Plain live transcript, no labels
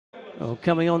Well,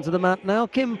 coming onto the mat now,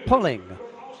 Kim Polling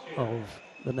of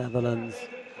the Netherlands.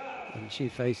 And she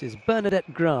faces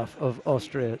Bernadette Graf of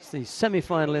Austria. It's the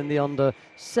semi-final in the under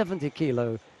 70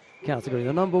 kilo category.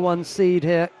 The #1 seed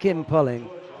here, Kim Polling,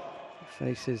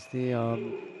 faces the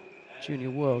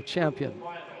junior world champion.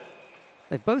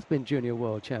 They've both been junior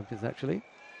world champions, actually.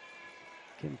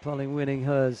 Kim Polling winning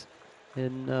hers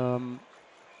in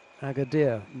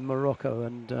Agadir, Morocco,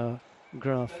 and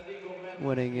Graf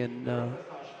winning in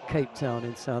Cape Town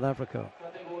in South Africa.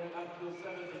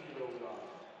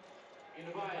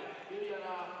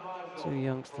 Two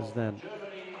youngsters then,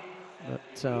 but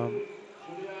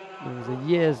there was a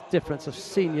year's difference of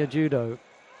senior judo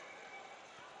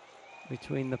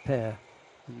between the pair,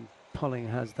 and Polling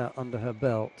has that under her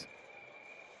belt.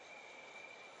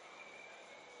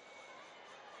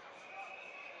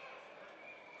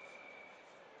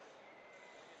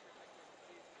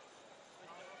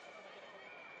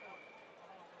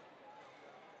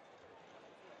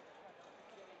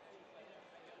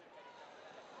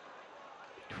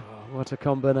 What a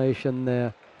combination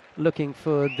there. Looking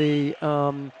for the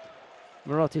Marathi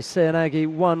Seanagi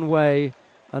one way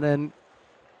and then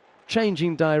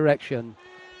changing direction.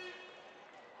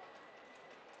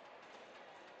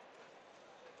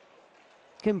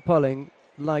 Kim Polling,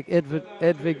 like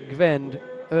Edvig Gvend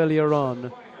earlier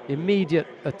on, immediate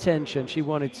attention. She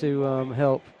wanted to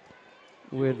help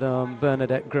with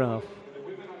Bernadette Graf.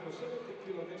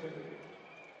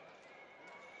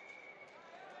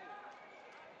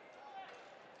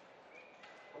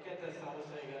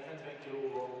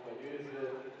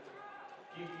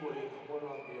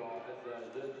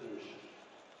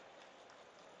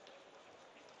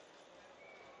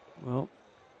 Well,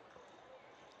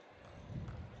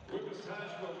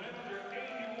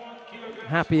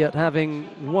 happy at having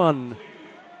won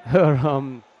her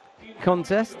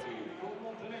contest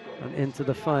and into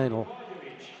the final.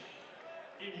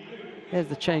 Here's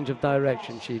the change of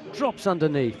direction. She drops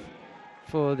underneath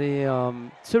for the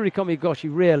Tsurikomi Goshi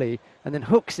really, and then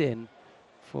hooks in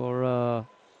for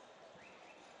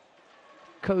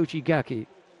Koji Gaki.